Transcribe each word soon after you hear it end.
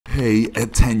Hey,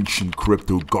 attention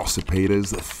crypto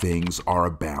gossipators, things are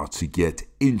about to get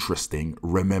interesting.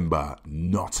 Remember,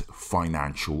 not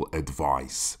financial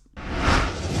advice.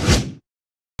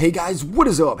 Hey guys, what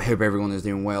is up? Hope everyone is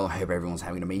doing well. Hope everyone's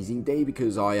having an amazing day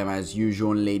because I am as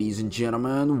usual. And ladies and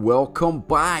gentlemen, welcome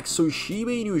back. So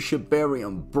Shiba Inu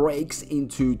Shibarium breaks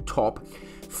into top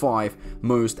 5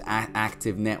 most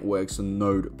active networks on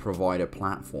node provider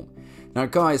platform. Now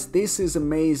guys, this is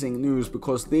amazing news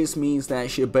because this means that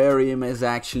Shibarium is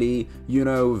actually,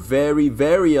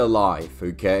 very alive,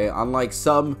 okay? Unlike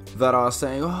some that are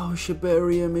saying, oh,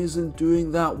 Shibarium isn't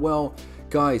doing that well.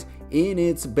 Guys, in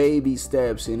its baby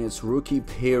steps, in its rookie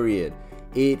period,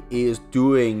 it is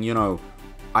doing,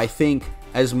 I think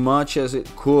as much as it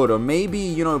could, or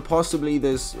maybe, possibly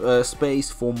there's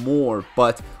space for more,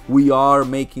 but we are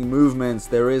making movements.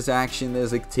 There is action,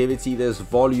 there's activity, there's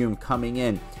volume coming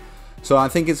in. So I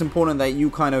think it's important that you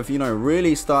kind of,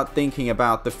 really start thinking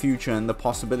about the future and the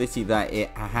possibility that it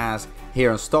has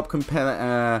here, and stop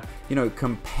comparing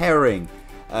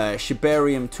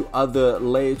Shibarium to other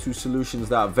layer 2 solutions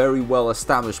that are very well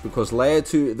established, because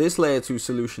this layer 2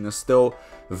 solution is still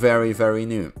very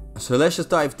new. So let's just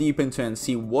dive deep into it and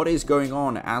see what is going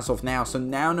on as of now. So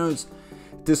now nodes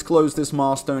disclosed this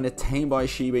milestone attained by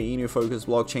Shiba Inu focused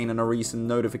blockchain in a recent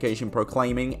notification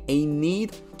proclaiming a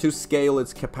need to scale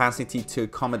its capacity to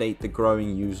accommodate the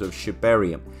growing use of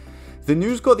Shibarium. The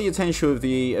news got the attention of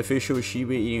the official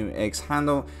Shiba Inu X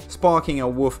handle, sparking a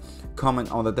woof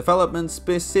comment on the development.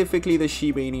 Specifically, the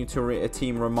Shiba Inu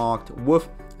team remarked, "Woof,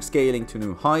 scaling to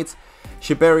new heights.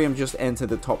 Shibarium just entered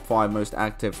the top 5 most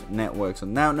active networks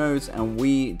on now nodes, and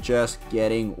we just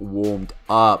getting warmed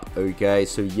up." Okay,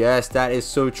 so yes, that is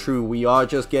so true. We are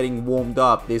just getting warmed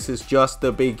up. This is just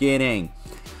the beginning.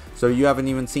 So you haven't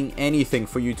even seen anything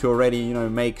for you to already,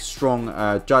 make strong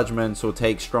judgments or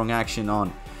take strong action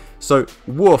on. So,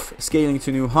 woof, scaling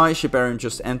to new heights. Shibarium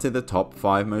just entered the top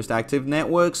 5 most active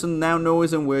networks and now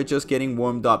nodes, and we're just getting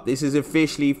warmed up. This is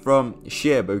officially from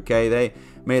SHIB, okay? They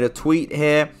made a tweet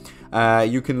here.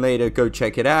 You can later go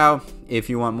check it out if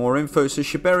you want more info. So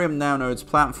Shibarium now nodes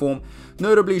platform.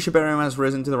 Notably, Shibarium has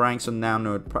risen to the ranks on now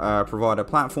node provider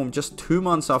platform just 2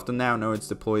 months after now nodes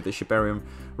deployed the Shibarium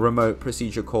remote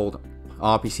procedure called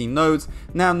RPC nodes.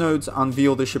 Now nodes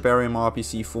unveiled the Shibarium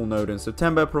RPC full node in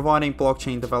September, providing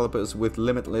blockchain developers with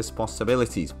limitless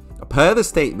possibilities. Per the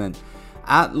statement,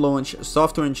 at launch,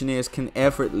 software engineers can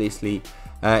effortlessly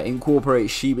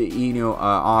incorporate Shiba Inu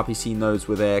RPC nodes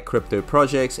with their crypto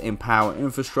projects, empower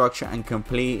infrastructure, and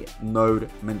complete node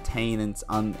maintenance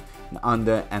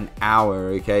under an hour.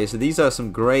 Okay, so these are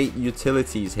some great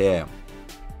utilities here.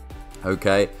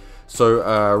 Okay, so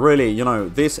really,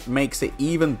 this makes it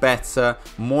even better,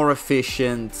 more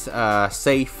efficient,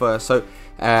 safer. So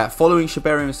following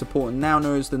Shibarium support now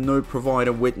nodes, the node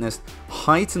provider witnessed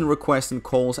heightened requests and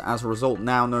calls. As a result,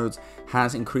 now nodes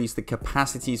has increased the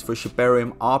capacities for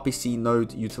Shibarium RPC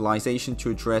node utilization to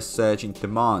address surging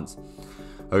demands.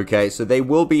 Okay, so they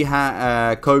will be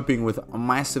coping with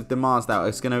massive demands that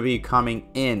is going to be coming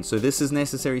in. So this is a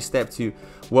necessary step to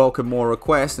welcome more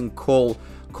requests and calls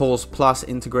plus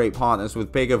integrate partners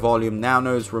with bigger volume. Now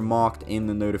nodes remarked in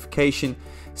the notification.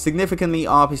 Significantly,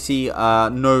 RPC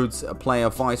nodes play a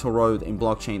vital role in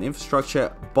blockchain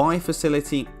infrastructure by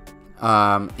facilitating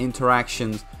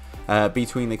interactions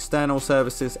between external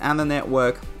services and the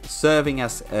network, serving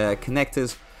as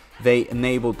connectors. They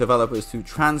enable developers to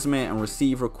transmit and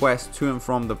receive requests to and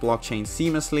from the blockchain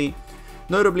seamlessly.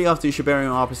 Notably, after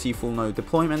Shibarium RPC full node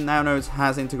deployment, now nodes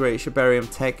has integrated Shibarium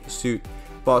tech suite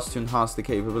bots to enhance the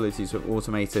capabilities of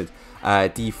automated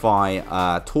DeFi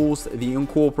tools. The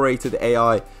incorporated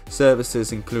AI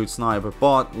services include Sniper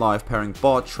Bot, Live Pairing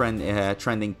Bot,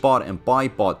 Trending Bot, and Buy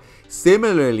Bot.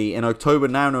 Similarly, in October,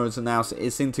 now nodes announced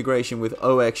its integration with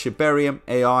OX Shibarium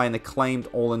AI, an acclaimed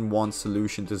all-in-one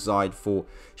solution designed for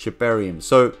Shibarium.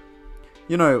 So,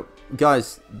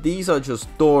 guys, these are just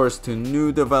doors to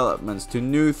new developments, to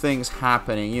new things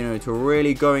happening, to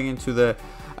really going into the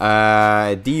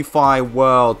DeFi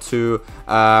world, to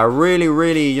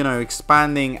really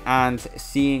expanding and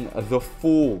seeing the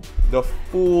full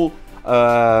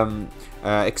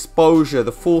exposure,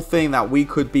 the full thing that we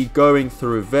could be going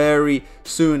through very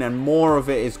soon, and more of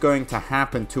it is going to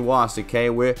happen to us.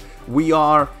 Okay, we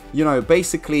are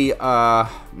basically a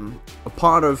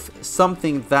part of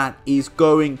something that is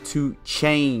going to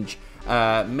change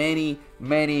many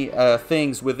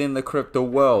things within the crypto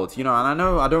world, and I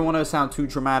know I don't want to sound too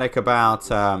dramatic about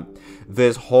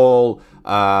this whole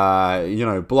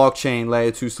blockchain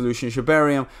layer 2 solution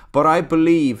Shibarium, but I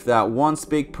believe that once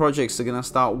big projects are going to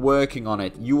start working on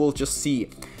it, you will just see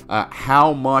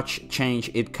how much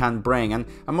change it can bring, and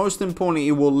most importantly,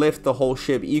 it will lift the whole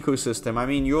SHIB ecosystem. I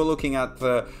mean, you're looking at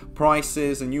the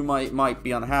prices and you might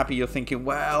be unhappy. You're thinking,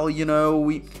 well, you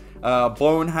know,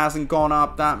 Bone hasn't gone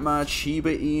up that much,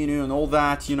 Shiba Inu and all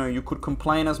that. You know, you could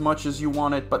complain as much as you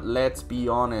wanted, but let's be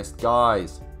honest,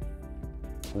 guys.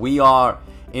 We are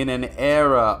in an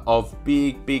era of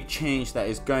big change that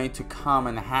is going to come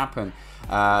and happen,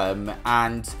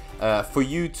 for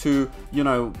you to, you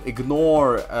know,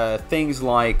 ignore things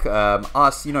like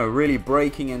us, you know, really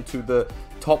breaking into the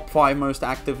top 5 most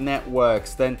active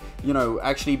networks, then, you know,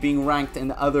 actually being ranked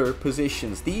in other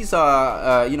positions. These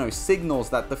are, you know, signals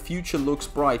that the future looks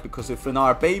bright, because if in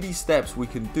our baby steps we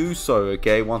can do so,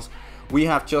 okay, once we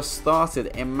have just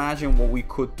started, imagine what we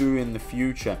could do in the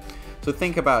future. So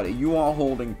think about it. You are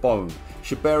holding Bone.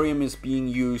 Shibarium is being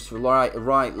used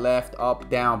right, left, up,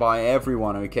 down by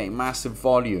everyone, okay? Massive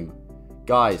volume.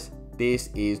 Guys, this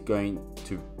is going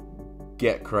to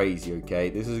get crazy,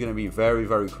 okay? This is going to be very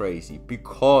crazy,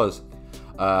 because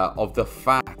of the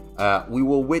fact we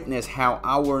will witness how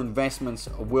our investments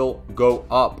will go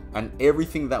up, and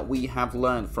everything that we have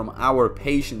learned from our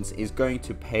patience is going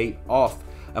to pay off,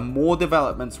 and more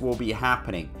developments will be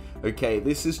happening. Okay,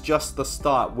 this is just the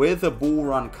start. With the bull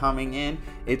run coming in,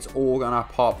 it's all gonna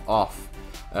pop off.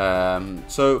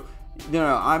 So, you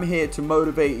know, I'm here to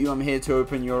motivate you. I'm here to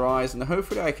open your eyes, and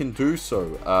hopefully I can do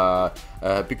so.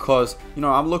 Because, you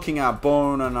know, I'm looking at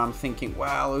Bone and I'm thinking,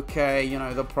 well, okay, you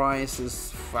know, the price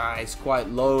is quite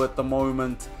low at the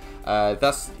moment.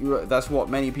 That's what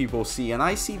many people see, and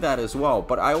I see that as well.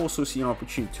 But I also see an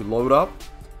opportunity to load up,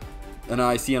 and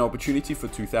I see an opportunity for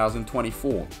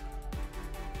 2024.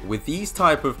 With these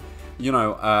type of, you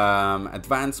know,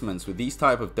 advancements, with these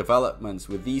type of developments,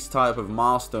 with these type of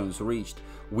milestones reached,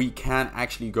 we can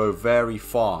actually go very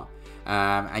far,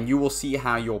 and you will see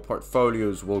how your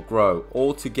portfolios will grow.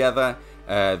 Altogether,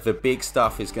 the big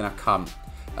stuff is gonna come.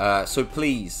 So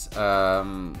please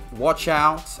watch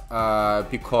out,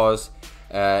 because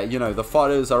you know, the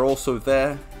FUDers are also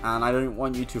there, and I don't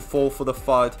want you to fall for the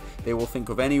FUD. They will think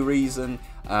of any reason,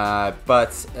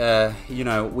 but you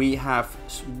know, we have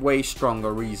way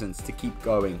stronger reasons to keep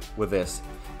going with this,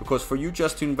 because for you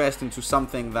just to invest into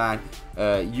something that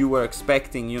you were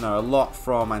expecting, you know, a lot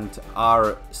from, and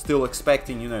are still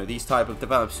expecting, you know, these type of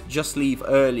developments, just leave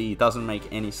early. Doesn't make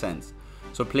any sense.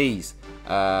 So please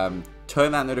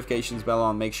turn that notifications bell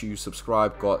on, make sure you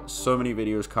subscribe. Got so many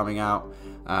videos coming out.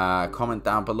 Comment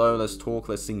down below, let's talk,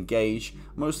 let's engage.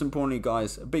 Most importantly,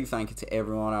 guys, a big thank you to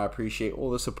everyone. I appreciate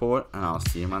all the support, and I'll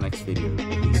see you in my next video.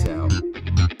 Peace out.